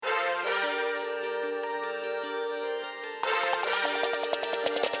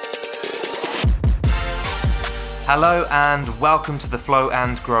Hello and welcome to the Flow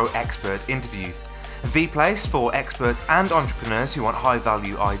and Grow Expert Interviews, the place for experts and entrepreneurs who want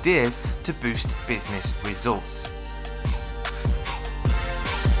high-value ideas to boost business results.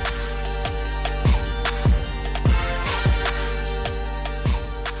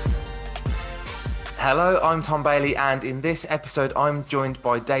 Hello, I'm Tom Bailey, and in this episode I'm joined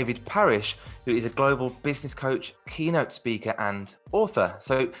by David Parrish, who is a global business coach, keynote speaker and author.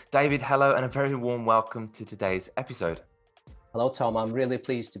 So David, hello and a very warm welcome to today's episode. Hello, Tom. I'm really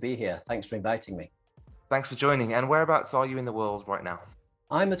pleased to be here. Thanks for inviting me. Thanks for joining. And whereabouts are you in the world right now?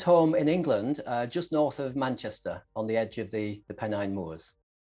 I'm at home in England, just north of Manchester, on the edge of the Pennine Moors.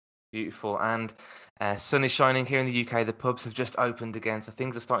 Beautiful. And sun is shining here in the UK. The pubs have just opened again, so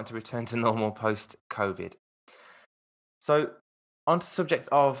things are starting to return to normal post-COVID. So on to the subject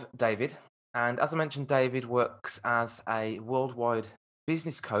of David. And as I mentioned, David works as a worldwide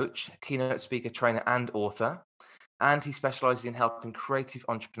business coach, keynote speaker, trainer, and author. And he specializes in helping creative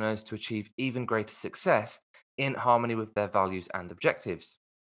entrepreneurs to achieve even greater success in harmony with their values and objectives.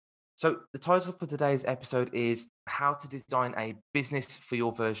 So the title for today's episode is How to Design a Business for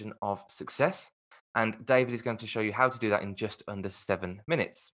Your Version of Success. And David is going to show you how to do that in just under 7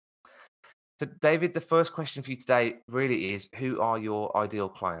 minutes. So David, the first question for you today really is, who are your ideal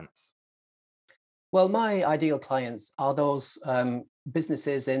clients? Well, my ideal clients are those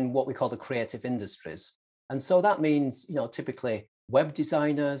businesses in what we call the creative industries. And so that means, typically web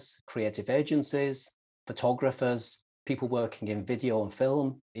designers, creative agencies, photographers, people working in video and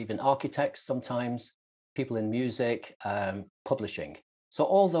film, even architects sometimes, people in music, publishing. So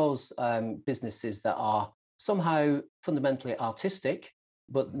all those businesses that are somehow fundamentally artistic,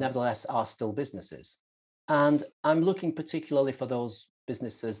 but nevertheless are still businesses. And I'm looking particularly for those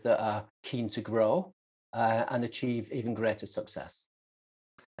businesses that are keen to grow and achieve even greater success.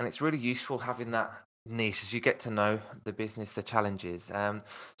 And it's really useful having that niche as you get to know the business, the challenges.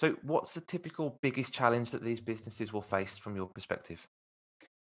 So what's the typical biggest challenge that these businesses will face from your perspective?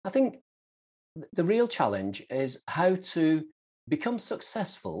 I think the real challenge is how to become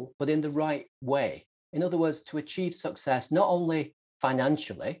successful, but in the right way. In other words, to achieve success not only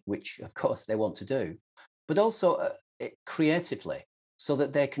financially, which of course they want to do, but also creatively, so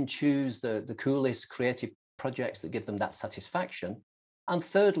that they can choose the coolest creative projects that give them that satisfaction. And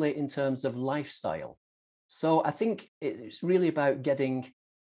thirdly, in terms of lifestyle. So I think it's really about getting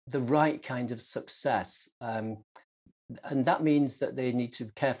the right kind of success. And that means that they need to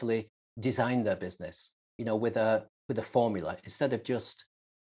carefully design their business, with a formula, instead of just,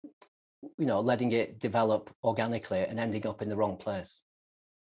 letting it develop organically and ending up in the wrong place.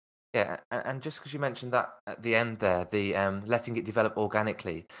 Yeah, and just because you mentioned that at the end there, the letting it develop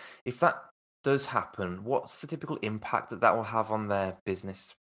organically, if that does happen, what's the typical impact that that will have on their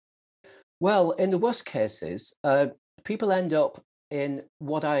business? Well, in the worst cases, people end up in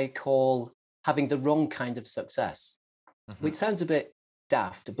what I call having the wrong kind of success, Hmm. which sounds a bit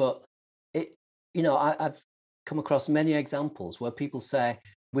daft, but I've come across many examples where people say,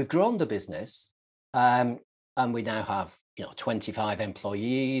 we've grown the business, and we now have, 25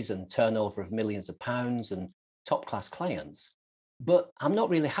 employees and turnover of millions of pounds and top class clients. But I'm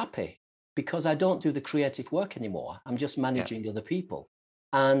not really happy because I don't do the creative work anymore. I'm just Yeah, managing other people.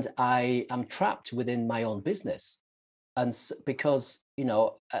 And I am trapped within my own business. And because,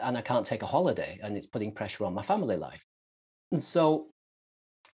 and I can't take a holiday, and it's putting pressure on my family life. And so,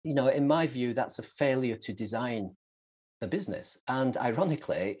 in my view, that's a failure to design the business. And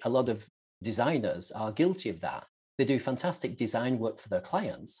ironically, a lot of designers are guilty of that. They do fantastic design work for their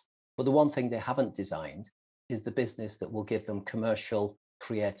clients, but the one thing they haven't designed is the business that will give them commercial,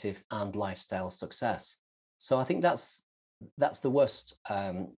 creative, and lifestyle success. So I think that's the worst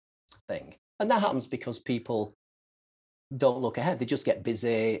thing. And that happens because people don't look ahead. They just get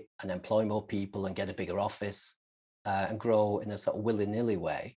busy and employ more people and get a bigger office and grow in a sort of willy-nilly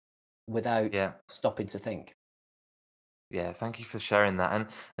way without yeah, stopping to think. yeah. Thank you for sharing that. And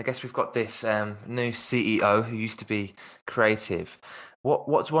I guess we've got this new CEO who used to be creative.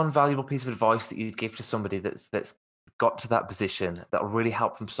 What's one valuable piece of advice that you'd give to somebody that's got to that position that will really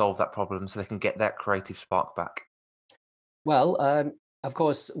help them solve that problem so they can get that creative spark back? Well, of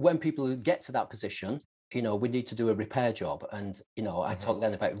course, when people get to that position, we need to do a repair job. And, I Hmm. talk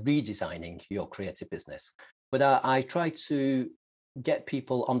then about redesigning your creative business. But I try to get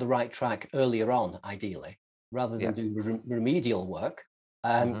people on the right track earlier on, ideally, rather than Yeah. do remedial work.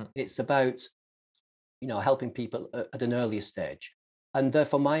 Hmm. It's about, helping people at an earlier stage. And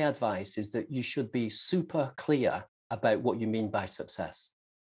therefore, my advice is that you should be super clear about what you mean by success.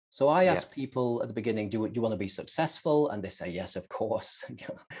 So I Yeah. ask people at the beginning, do you want to be successful? And they say, yes, of course.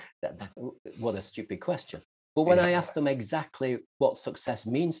 What a stupid question. But when Yeah, I ask them exactly what success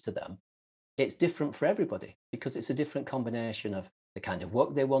means to them, it's different for everybody because it's a different combination of the kind of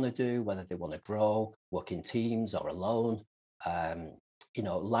work they want to do, whether they want to grow, work in teams or alone, um,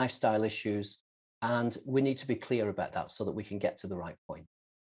 lifestyle issues. And we need to be clear about that so that we can get to the right point.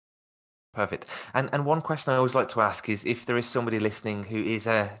 perfect. And one question I always like to ask is if there is somebody listening who is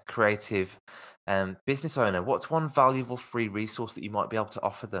a creative business owner, what's one valuable free resource that you might be able to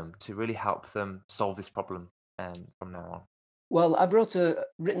offer them to really help them solve this problem from now on? Well, I've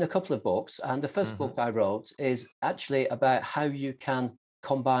written a couple of books, and the first book Hmm. I wrote is actually about how you can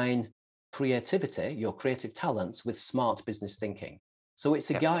combine creativity, your creative talents, with smart business thinking. So it's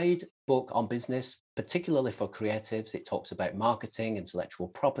a Yeah. guide book on business, particularly for creatives. It talks about marketing, intellectual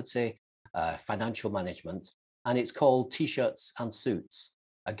property, financial management, and it's called T-shirts and Suits: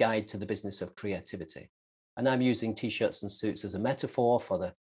 A Guide to the Business of Creativity. And I'm using T-shirts and suits as a metaphor for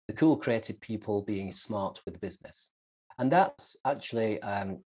the cool creative people being smart with business. And that's actually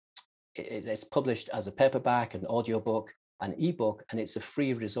it's published as a paperback, an audiobook, an ebook, and it's a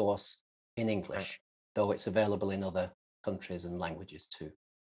free resource in Right. English, though it's available in other countries and languages too.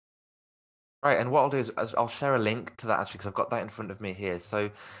 Right, and what I'll do is I'll share a link to that actually because I've got that in front of me here. So,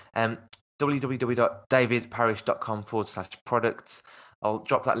 um, www.davidparrish.com/products. I'll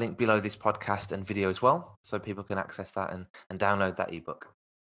drop that link below this podcast and video as well, so people can access that and download that ebook.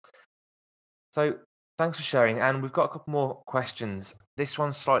 So, thanks for sharing. And we've got a couple more questions. This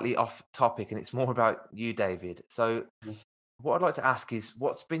one's slightly off topic, and it's more about you, David. So, Mhm. what I'd like to ask is,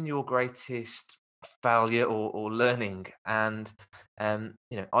 what's been your greatest failure or learning, and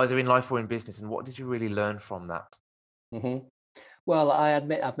either in life or in business, and what did you really learn from that? Mhm. Well, I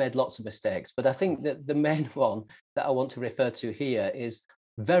admit I've made lots of mistakes, but I think that the main one that I want to refer to here is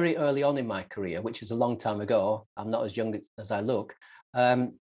very early on in my career, which is a long time ago. I'm not as young as I look.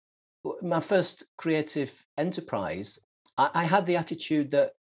 Um, my first creative enterprise, I had the attitude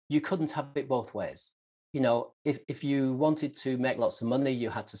that you couldn't have it both ways. If you wanted to make lots of money,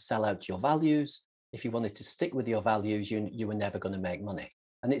 you had to sell out your values. If you wanted to stick with your values, you were never going to make money.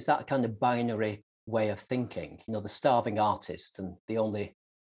 And it's that kind of binary way of thinking, the starving artist and the only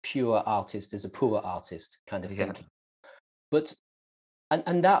pure artist is a poor artist kind of Yeah. thinking. But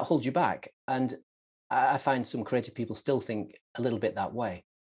and that holds you back. And I find some creative people still think a little bit that way.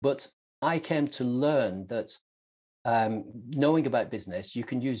 But I came to learn that knowing about business, you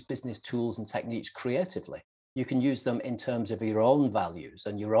can use business tools and techniques creatively. You can use them in terms of your own values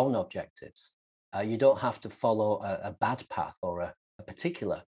and your own objectives. You don't have to follow a bad path or a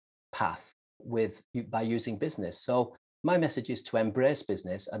particular path by using business. So my message is to embrace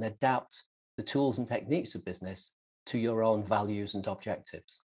business and adapt the tools and techniques of business to your own values and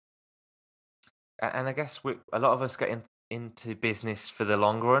objectives. And I guess a lot of us get into business for the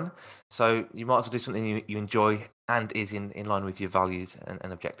long run. So you might as well do something you enjoy and is in line with your values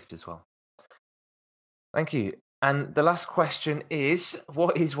and objectives as well. Thank you. And the last question is,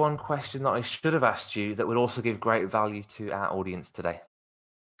 what is one question that I should have asked you that would also give great value to our audience today?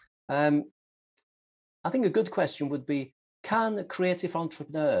 Um, I think a good question would be, can creative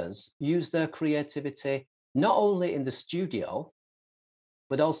entrepreneurs use their creativity not only in the studio,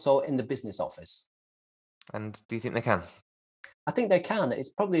 but also in the business office? And do you think they can? I think they can. It's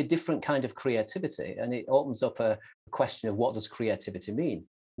probably a different kind of creativity, and it opens up a question of what does creativity mean?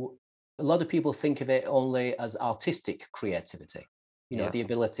 A lot of people think of it only as artistic creativity, Yeah. the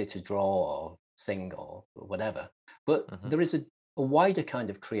ability to draw or sing or whatever. But Hmm. there is a wider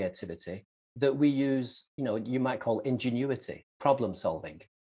kind of creativity that we use, you might call ingenuity, problem solving.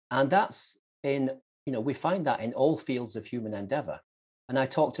 And that's we find that in all fields of human endeavor. And I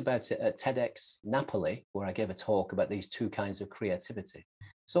talked about it at TEDx Napoli, where I gave a talk about these two kinds of creativity.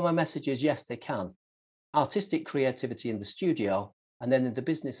 So my message is yes, they can. Artistic creativity in the studio, and then in the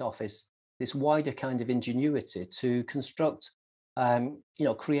business office, this wider kind of ingenuity to construct,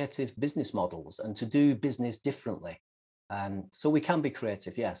 creative business models and to do business differently. So we can be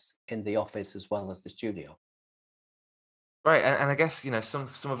creative, yes, in the office as well as the studio. Right. And I guess,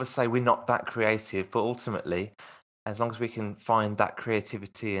 some of us say we're not that creative, but ultimately, as long as we can find that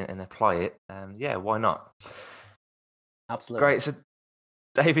creativity and apply it, yeah, why not? Absolutely. Great. So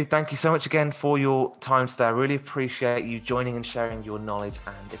David, thank you so much again for your time today. I really appreciate you joining and sharing your knowledge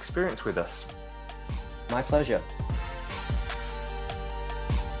and experience with us. My pleasure.